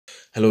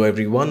Hello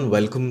everyone,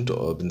 welcome to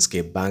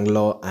Urbanscape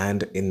Bangalore,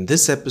 and in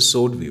this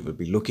episode we will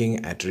be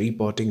looking at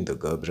repotting the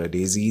Gerbera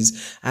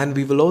daisies, and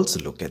we will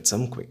also look at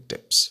some quick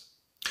tips.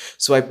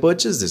 So I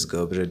purchased this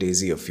Gerbera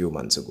daisy a few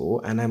months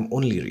ago and I'm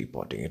only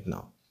repotting it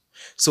now.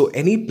 So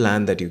any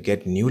plant that you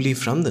get newly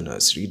from the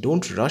nursery,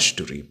 don't rush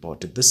to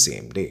repot it the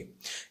same day.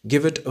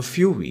 Give it a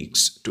few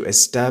weeks to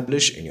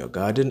establish in your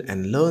garden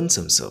and learn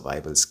some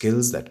survival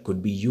skills that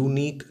could be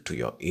unique to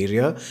your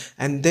area,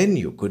 and then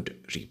you could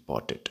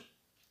repot it.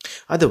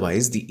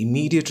 Otherwise, the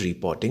immediate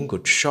repotting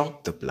could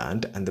shock the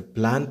plant and the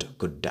plant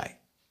could die.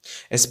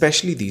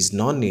 Especially these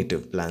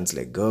non-native plants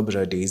like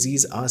Gerbera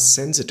daisies are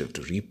sensitive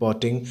to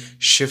repotting,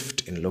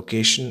 shift in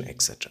location,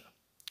 etc.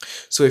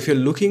 So if you're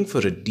looking for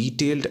a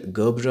detailed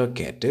Gerbera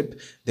care tip,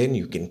 then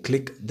you can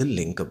click the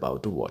link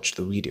above to watch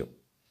the video.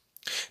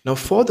 Now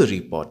for the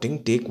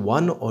repotting, take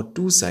one or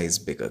two size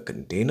bigger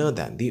container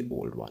than the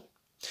old one.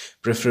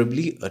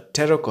 Preferably a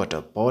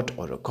terracotta pot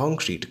or a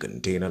concrete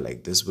container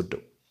like this would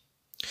do,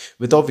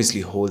 with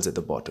obviously holes at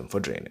the bottom for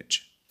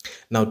drainage.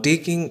 Now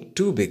taking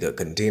too big a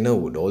container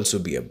would also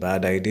be a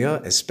bad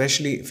idea,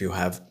 especially if you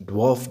have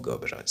dwarf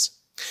Gerberas,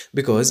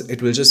 because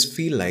it will just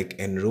feel like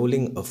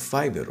enrolling a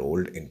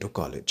 5-year-old into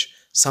college,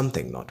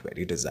 something not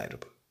very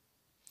desirable.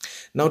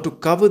 Now to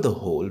cover the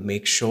hole,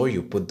 make sure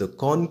you put the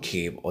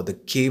concave or the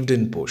caved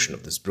in portion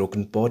of this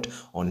broken pot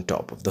on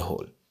top of the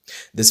hole.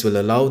 This will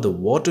allow the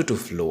water to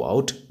flow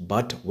out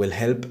but will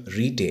help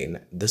retain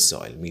the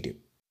soil medium.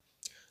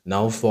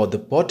 Now for the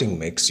potting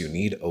mix, you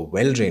need a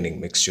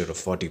well-draining mixture of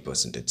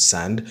 40%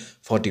 sand,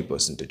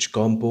 40%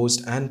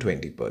 compost and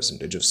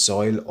 20% of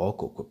soil or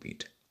coco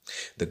peat.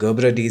 The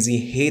Gerbera daisy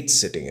hates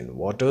sitting in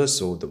water,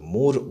 so the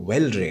more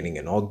well-draining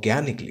and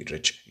organically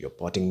rich your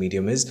potting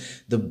medium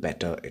is, the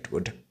better it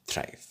would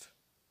thrive.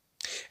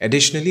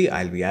 Additionally,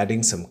 I'll be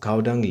adding some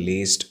cow dung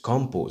laced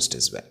compost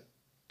as well.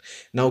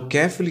 Now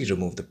carefully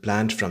remove the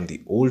plant from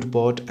the old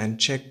pot and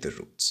check the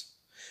roots.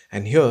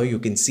 And here you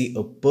can see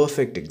a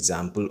perfect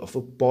example of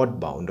a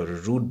pod-bound or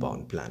a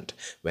root-bound plant,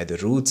 where the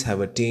roots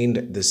have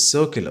attained this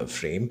circular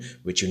frame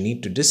which you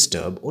need to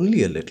disturb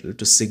only a little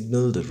to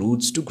signal the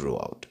roots to grow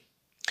out.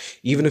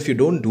 Even if you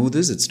don't do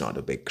this, it's not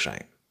a big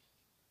crime.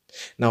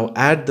 Now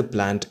add the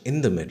plant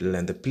in the middle,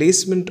 and the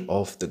placement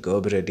of the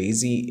Gerbera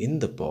daisy in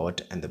the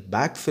pot and the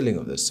backfilling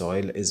of the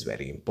soil is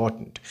very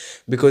important,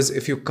 because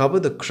if you cover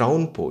the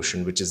crown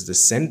portion, which is the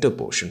center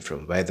portion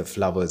from where the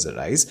flowers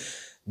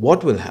arise,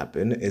 what will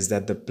happen is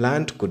that the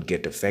plant could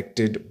get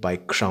affected by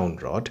crown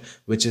rot,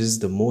 which is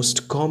the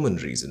most common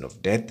reason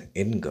of death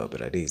in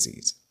Gerbera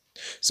daisies.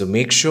 So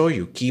make sure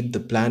you keep the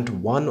plant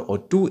 1 or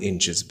 2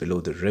 inches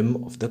below the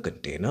rim of the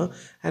container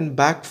and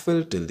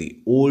backfill till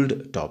the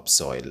old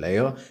topsoil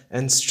layer,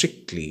 and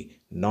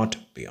strictly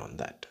not beyond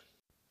that.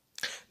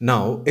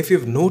 Now, if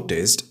you've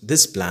noticed,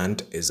 this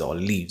plant is all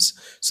leaves.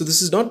 So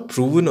this is not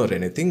proven or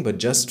anything, but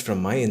just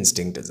from my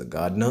instinct as a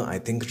gardener, I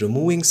think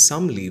removing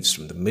some leaves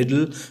from the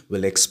middle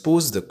will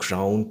expose the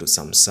crown to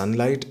some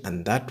sunlight,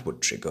 and that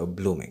would trigger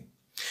blooming.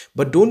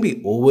 But don't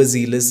be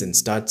overzealous and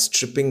start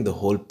stripping the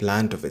whole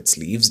plant of its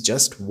leaves.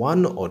 Just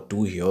 1 or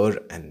 2 here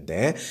and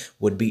there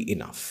would be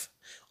enough.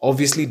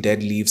 Obviously,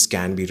 dead leaves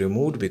can be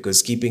removed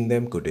because keeping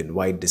them could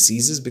invite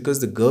diseases,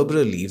 because the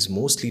Gerbera leaves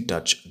mostly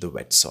touch the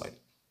wet soil.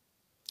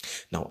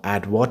 Now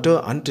add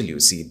water until you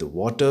see the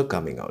water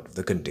coming out of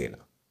the container.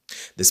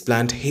 This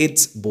plant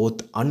hates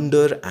both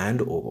under and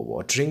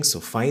overwatering, so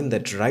find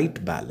that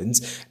right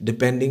balance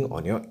depending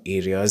on your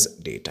area's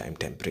daytime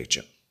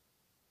temperature.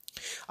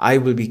 I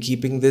will be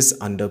keeping this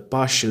under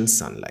partial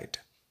sunlight.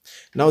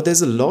 Now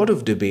there's a lot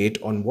of debate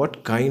on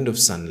what kind of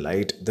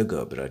sunlight the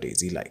Gerbera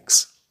daisy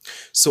likes.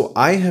 So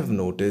I have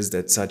noticed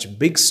that such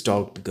big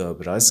stalked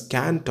Gerberas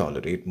can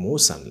tolerate more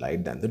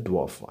sunlight than the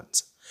dwarf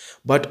ones.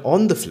 But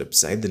on the flip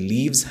side, the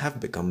leaves have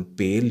become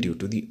pale due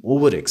to the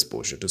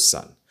overexposure to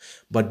sun.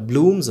 But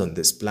blooms on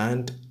this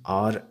plant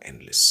are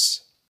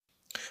endless.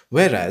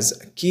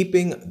 Whereas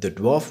keeping the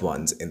dwarf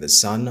ones in the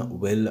sun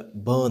will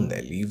burn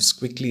their leaves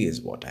quickly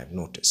is what I've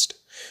noticed.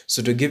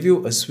 So to give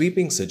you a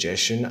sweeping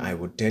suggestion, I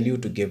would tell you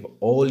to give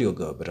all your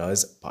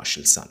Gerberas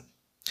partial sun.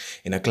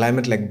 In a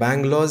climate like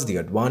Bangalore's, the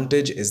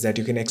advantage is that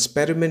you can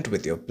experiment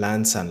with your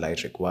plant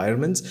sunlight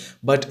requirements,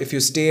 but if you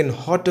stay in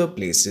hotter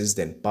places,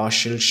 then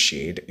partial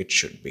shade it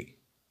should be.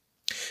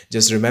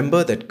 Just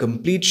remember that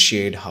complete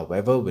shade,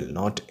 however, will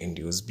not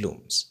induce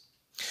blooms.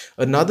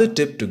 Another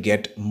tip to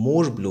get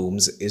more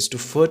blooms is to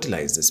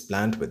fertilize this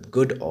plant with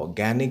good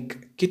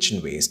organic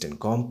kitchen waste and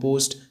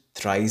compost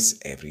thrice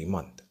every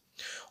month.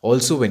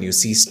 Also, when you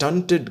see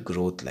stunted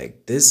growth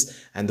like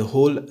this and the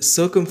whole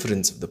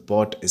circumference of the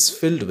pot is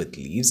filled with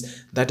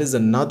leaves, that is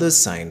another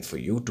sign for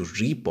you to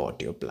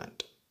repot your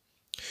plant.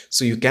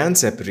 So you can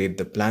separate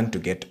the plant to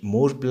get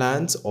more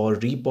plants or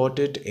repot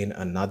it in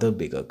another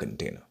bigger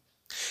container.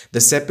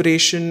 The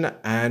separation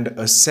and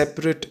a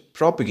separate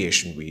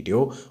propagation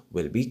video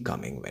will be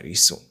coming very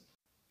soon.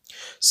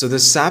 So the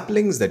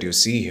saplings that you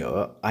see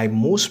here, I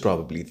most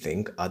probably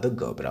think are the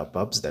Gerbera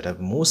pups that have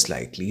most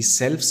likely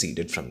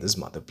self-seeded from this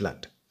mother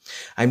plant.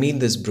 I mean,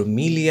 this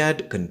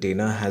bromeliad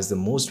container has the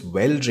most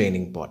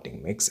well-draining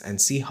potting mix,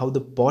 and see how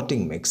the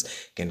potting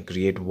mix can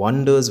create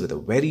wonders with a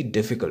very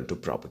difficult to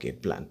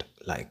propagate plant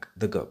like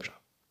the Gerbera.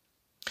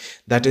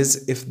 That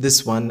is, if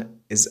this one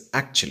is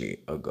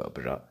actually a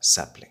Gerbera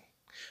sapling.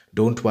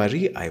 Don't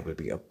worry, I will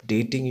be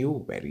updating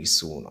you very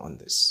soon on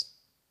this.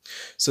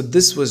 So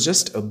this was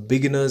just a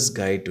beginner's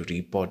guide to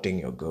repotting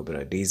your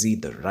Gerbera daisy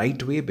the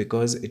right way,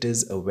 because it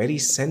is a very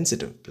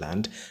sensitive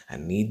plant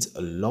and needs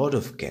a lot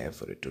of care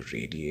for it to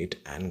radiate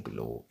and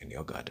glow in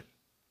your garden.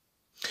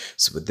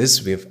 So with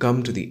this, we have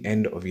come to the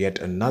end of yet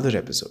another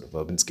episode of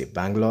Urbanscape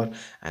Bangalore,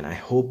 and I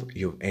hope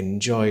you've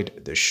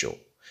enjoyed the show.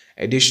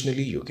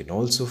 Additionally, you can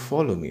also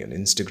follow me on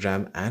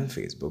Instagram and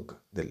Facebook.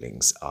 The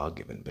links are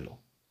given below.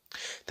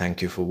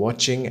 Thank you for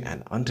watching,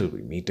 and until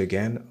we meet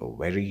again, a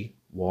very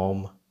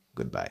warm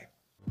goodbye.